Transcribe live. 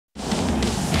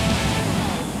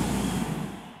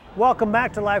Welcome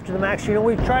back to Life to the Max. You know,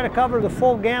 we try to cover the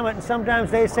full gamut, and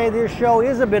sometimes they say this show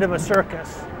is a bit of a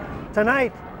circus.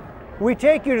 Tonight, we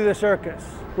take you to the circus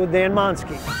with Dan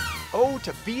Monskey. Oh,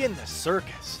 to be in the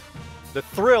circus. The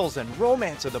thrills and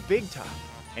romance of the big top,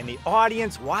 and the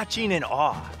audience watching in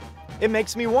awe. It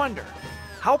makes me wonder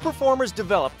how performers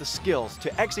develop the skills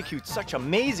to execute such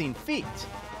amazing feats.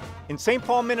 In St.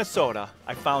 Paul, Minnesota,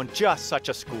 I found just such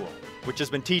a school, which has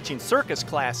been teaching circus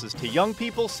classes to young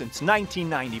people since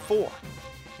 1994.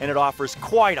 And it offers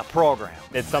quite a program.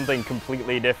 It's something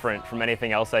completely different from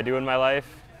anything else I do in my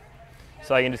life.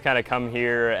 So I can just kind of come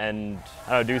here and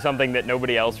do something that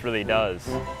nobody else really does.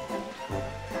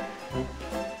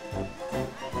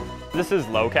 This is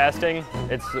low casting.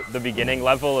 It's the beginning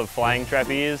level of flying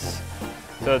trapeze.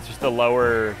 So it's just a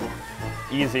lower,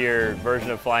 easier version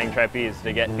of flying trapeze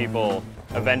to get people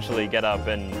eventually get up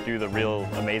and do the real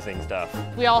amazing stuff.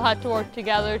 We all had to work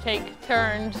together, take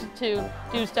turns to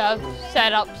do stuff,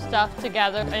 set up stuff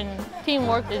together, and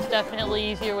teamwork is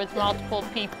definitely easier with multiple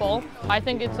people. I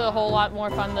think it's a whole lot more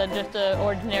fun than just an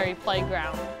ordinary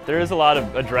playground. There is a lot of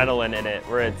adrenaline in it,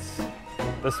 where it's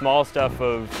the small stuff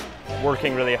of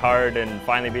working really hard and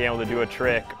finally being able to do a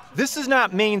trick. This is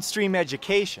not mainstream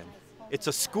education. It's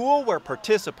a school where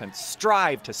participants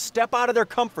strive to step out of their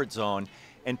comfort zone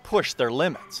and push their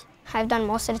limits. I've done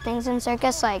most of the things in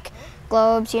circus, like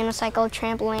globes, unicycle,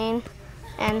 trampoline,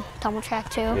 and tumble track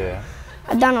too. Yeah.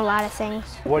 I've done a lot of things.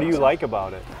 What do you like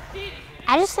about it?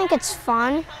 I just think it's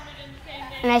fun,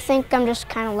 and I think I'm just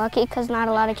kind of lucky because not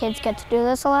a lot of kids get to do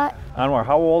this a lot. Anwar,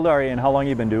 how old are you and how long have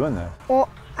you been doing this? Well,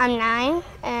 I'm 9,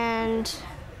 and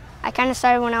I kind of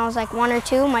started when I was like 1 or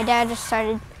 2. My dad just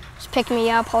started picking me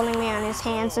up, holding me on his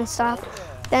hands and stuff.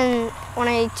 Then when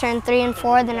I turned 3 and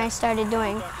 4, then I started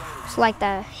doing like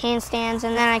the handstands,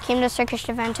 and then I came to Circus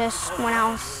Juventas when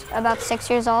I was about 6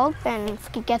 years old, and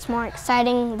it gets more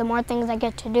exciting the more things I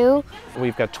get to do.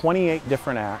 We've got 28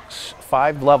 different acts,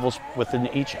 5 levels within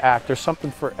each act. There's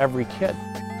something for every kid.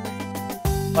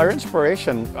 Our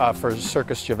inspiration for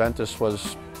Circus Juventas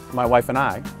was my wife and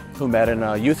I, who met in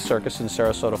a youth circus in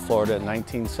Sarasota, Florida in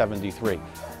 1973.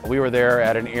 We were there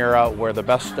at an era where the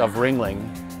best of Ringling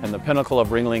and the pinnacle of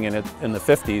Ringling in the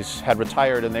 50s had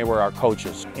retired, and they were our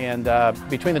coaches. And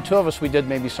between the two of us, we did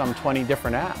maybe some 20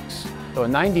 different acts. So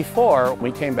in '94,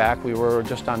 we came back, we were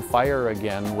just on fire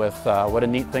again with what a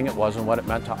neat thing it was and what it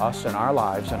meant to us in our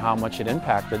lives and how much it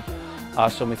impacted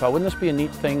us. And we thought, wouldn't this be a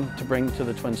neat thing to bring to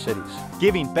the Twin Cities?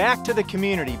 Giving back to the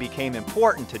community became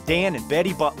important to Dan and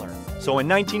Betty Butler. So in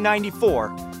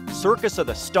 1994, Circus of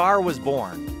the Star was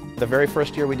born. The very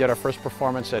first year we did our first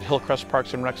performance at Hillcrest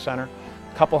Parks and Rec Center.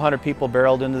 A couple hundred people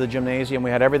barreled into the gymnasium.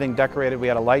 We had everything decorated. We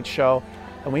had a light show.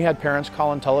 And we had parents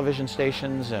calling television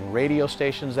stations and radio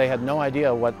stations. They had no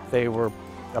idea what they were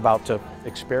about to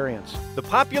experience. The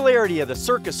popularity of the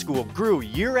circus school grew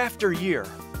year after year.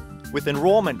 With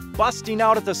enrollment busting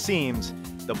out at the seams,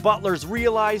 the Butlers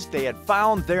realized they had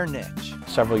found their niche.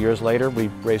 Several years later, we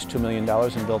raised $2 million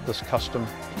and built this custom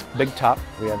big top.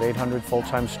 We have 800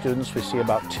 full-time students. We see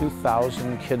about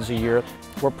 2,000 kids a year.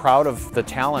 We're proud of the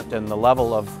talent and the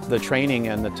level of the training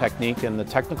and the technique and the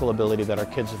technical ability that our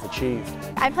kids have achieved.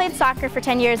 I played soccer for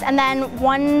 10 years, and then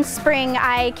one spring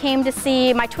I came to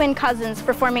see my twin cousins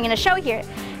performing in a show here.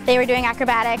 They were doing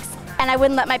acrobatics, and I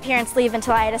wouldn't let my parents leave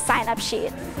until I had a sign-up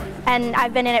sheet. And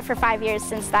I've been in it for 5 years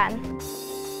since then.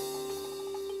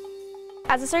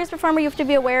 As a circus performer, you have to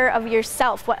be aware of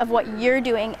yourself, of what you're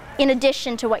doing, in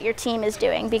addition to what your team is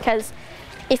doing, because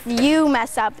if you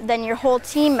mess up, then your whole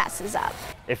team messes up.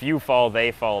 If you fall,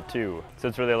 they fall too. So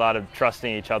it's really a lot of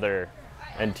trusting each other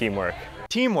and teamwork.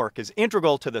 Teamwork is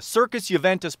integral to the Circus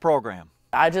Juventas program.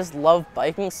 I just love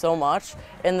biking so much,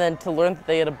 and then to learn that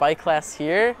they had a bike class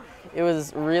here, it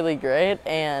was really great.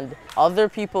 And other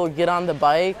people get on the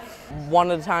bike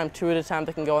one at a time, 2 at a time.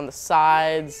 They can go on the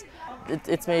sides.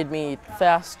 It's made me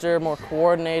faster, more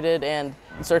coordinated, and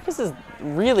circus is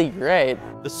really great.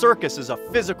 The circus is a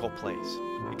physical place,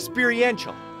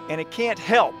 experiential, and it can't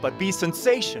help but be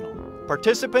sensational.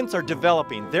 Participants are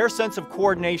developing their sense of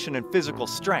coordination and physical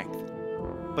strength.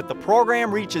 But the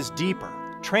program reaches deeper,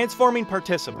 transforming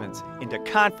participants into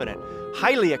confident,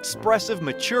 highly expressive,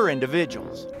 mature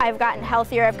individuals. I've gotten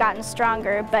healthier, I've gotten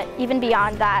stronger, but even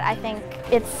beyond that, I think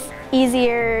it's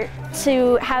easier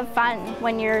to have fun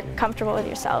when you're comfortable with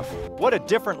yourself. What a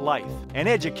different life and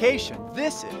education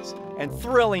this is, and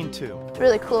thrilling too. It's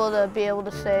really cool to be able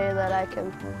to say that I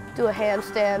can do a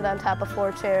handstand on top of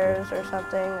 4 chairs or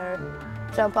something, or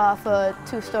jump off a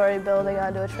 2-story building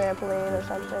onto a trampoline or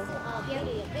something.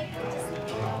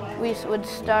 We would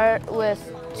start with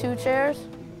 2 chairs,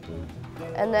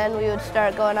 and then we would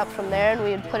start going up from there, and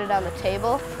we would put it on the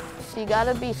table. So you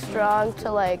gotta be strong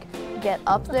to like get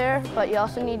up there, but you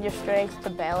also need your strength to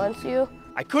balance you.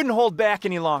 I couldn't hold back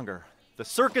any longer. The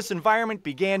circus environment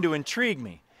began to intrigue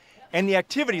me, and the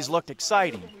activities looked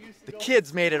exciting. The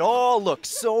kids made it all look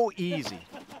so easy.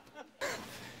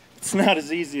 It's not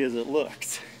as easy as it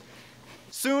looks.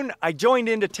 Soon, I joined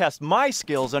in to test my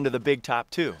skills under the big top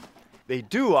too. They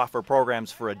do offer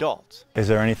programs for adults. Is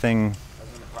there anything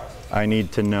I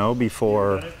need to know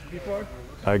before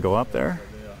I go up there?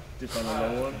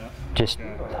 Just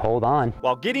hold on.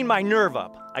 While getting my nerve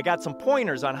up, I got some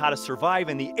pointers on how to survive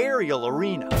in the aerial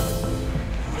arena.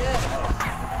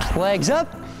 Legs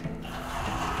up.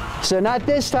 So not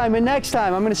this time, but next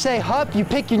time. I'm gonna say hop, you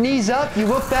pick your knees up, you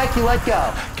look back, you let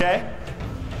go. Okay.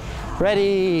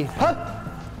 Ready, hop.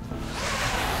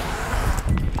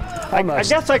 I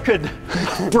guess I could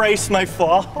brace my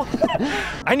fall.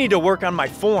 I need to work on my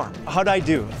form. How'd I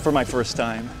do for my first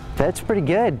time? That's pretty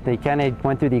good. They kind of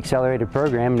went through the accelerated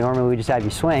program. Normally we just have you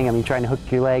swing. I mean, trying to hook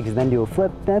your legs and then do a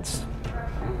flip, that's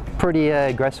pretty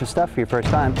aggressive stuff for your first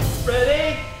time.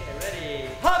 Ready? Ready,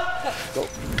 hop! Go.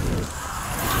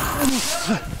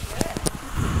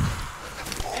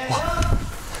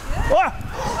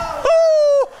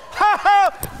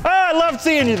 I love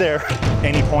seeing you there.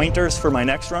 Any pointers for my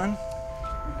next run?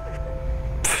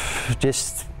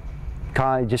 Just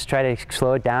try to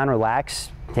slow it down,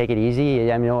 relax, take it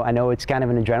easy. I know it's kind of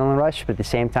an adrenaline rush, but at the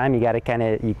same time, you got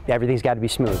to everything's got to be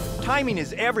smooth. Timing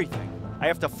is everything. I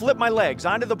have to flip my legs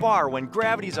onto the bar when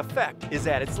gravity's effect is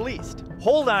at its least.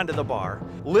 Hold onto the bar,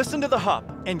 listen to the hop,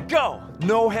 and go.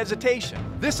 No hesitation.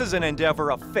 This is an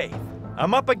endeavor of faith.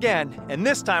 I'm up again, and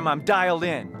this time I'm dialed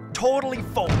in, totally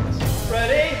focused.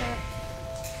 Ready?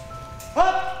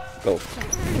 Hop! Go.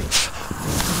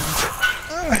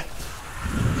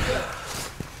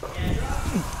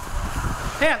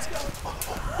 Hands.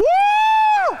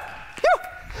 Woo!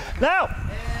 Now.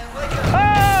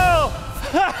 Oh!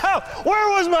 Where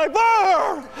was my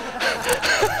bar?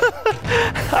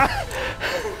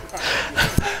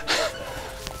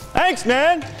 Thanks,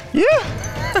 man. Yeah.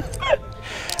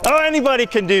 Oh, anybody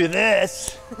can do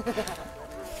this.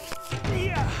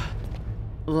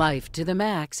 Life to the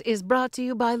Max is brought to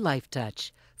you by Life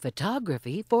Touch,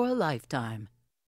 photography for a lifetime.